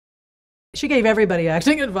She gave everybody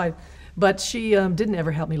acting advice, but she didn't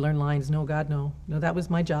ever help me learn lines. No, God, no. No, that was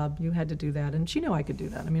my job. You had to do that, and she knew I could do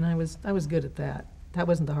that. I mean, I was good at that. That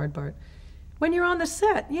wasn't the hard part. When you're on the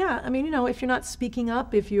set, yeah, I mean, you know, if you're not speaking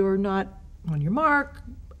up, if you're not on your mark,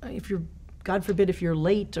 if you're, God forbid, if you're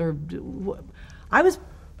late, or I was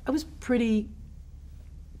pretty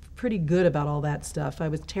good about all that stuff. I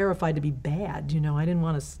was terrified to be bad, you know. I didn't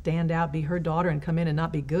want to stand out, be her daughter, and come in and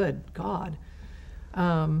not be good. God.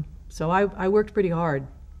 So I worked pretty hard.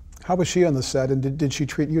 How was she on the set, and did she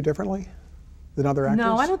treat you differently than other actors?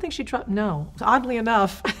 No, I don't think no. Oddly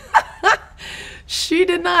enough, she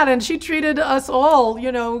did not, and she treated us all,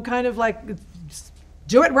 you know, kind of like,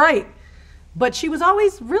 do it right. But she was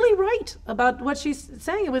always really right about what she's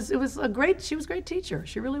saying. She was a great teacher.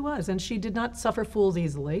 She really was, and she did not suffer fools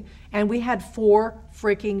easily. And we had 4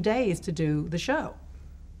 freaking days to do the show,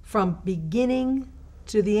 from beginning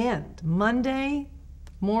to the end. Monday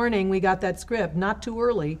morning, we got that script, not too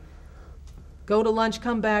early. Go to lunch,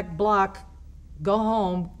 come back, block, go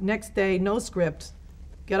home. Next day, no script.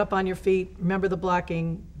 Get up on your feet, remember the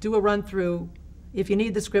blocking, do a run through. If you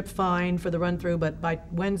need the script, fine for the run through, but by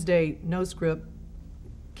Wednesday, no script.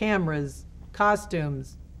 Cameras,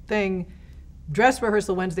 costumes, thing. Dress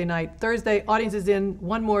rehearsal Wednesday night. Thursday, audience is in,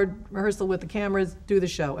 1 more rehearsal with the cameras, do the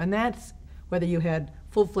show. And that's whether you had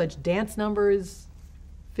full-fledged dance numbers,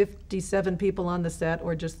 57 people on the set,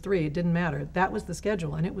 or just 3, it didn't matter. That was the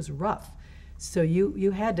schedule, and it was rough. So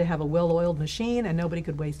you had to have a well-oiled machine, and nobody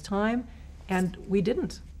could waste time, and we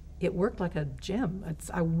didn't. It worked like a gem.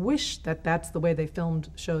 I wish that that's the way they filmed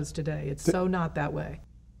shows today. It's so not that way.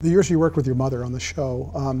 The years you worked with your mother on the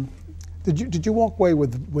show, did you walk away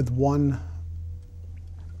with one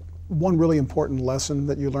really important lesson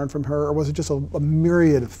that you learned from her, or was it just a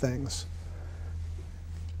myriad of things?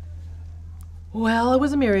 Well, it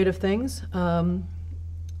was a myriad of things,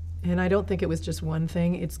 and I don't think it was just one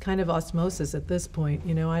thing. It's kind of osmosis at this point.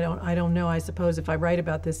 You know, I don't know. I suppose if I write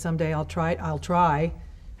about this someday, I'll try.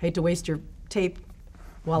 Hate to waste your tape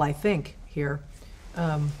while I think here.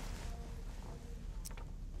 But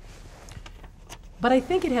I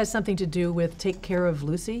think it has something to do with take care of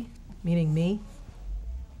Lucy, meaning me.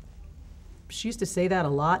 She used to say that a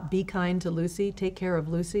lot, be kind to Lucy, take care of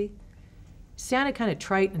Lucy. Sounded kind of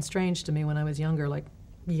trite and strange to me when I was younger, like,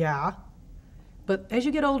 yeah. But as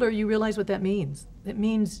you get older, you realize what that means. It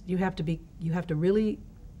means you have to really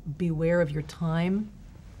be aware of your time,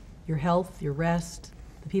 your health, your rest,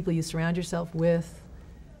 the people you surround yourself with,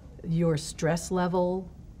 your stress level.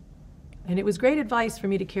 And it was great advice for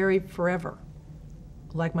me to carry forever.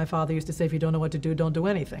 Like my father used to say, if you don't know what to do, don't do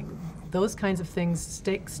anything. Those kinds of things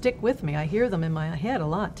stick with me. I hear them in my head a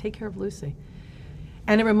lot. Take care of Lucy.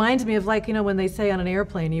 And it reminds me of, like, you know, when they say on an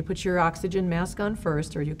airplane, you put your oxygen mask on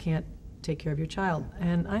first or you can't take care of your child.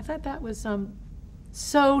 And I thought that was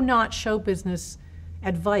so not show business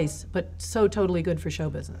advice, but so totally good for show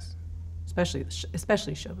business,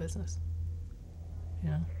 especially show business.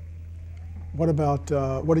 Yeah. What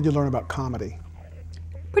did you learn about comedy?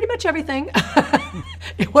 Pretty much everything.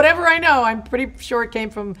 Whatever I know, I'm pretty sure it came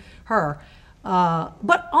from her.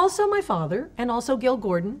 But also my father, and also Gil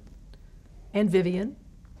Gordon, and Vivian,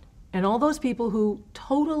 and all those people who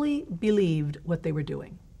totally believed what they were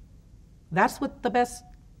doing. That's what the best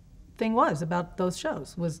thing was about those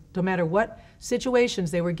shows, was no matter what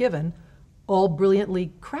situations they were given, all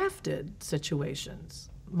brilliantly crafted situations,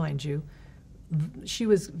 mind you. She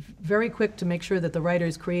was very quick to make sure that the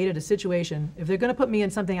writers created a situation. If they're going to put me in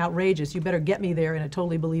something outrageous, you better get me there in a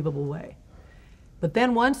totally believable way. But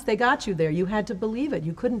then once they got you there, you had to believe it.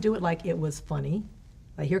 You couldn't do it like it was funny.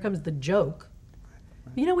 Like, here comes the joke.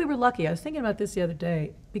 You know, we were lucky. I was thinking about this the other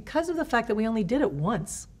day. Because of the fact that we only did it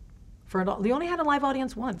once. We only had a live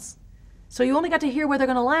audience once. So you only got to hear where they're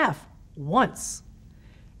going to laugh once.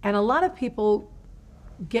 And a lot of people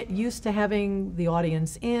get used to having the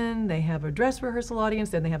audience in. They have a dress rehearsal audience,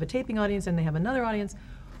 then they have a taping audience, and they have another audience.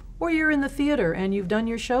 Or you're in the theater and you've done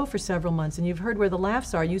your show for several months and you've heard where the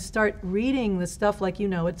laughs are. You start reading the stuff like you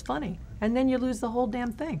know it's funny. And then you lose the whole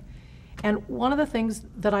damn thing. And one of the things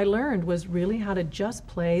that I learned was really how to just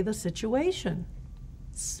play the situation.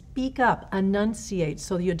 Speak up, enunciate,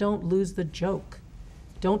 so you don't lose the joke.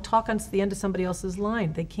 Don't talk on the end of somebody else's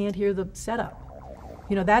line. They can't hear the setup.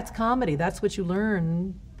 You know, that's comedy. That's what you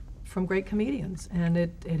learn from great comedians. And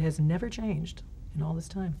it has never changed in all this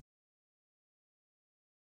time.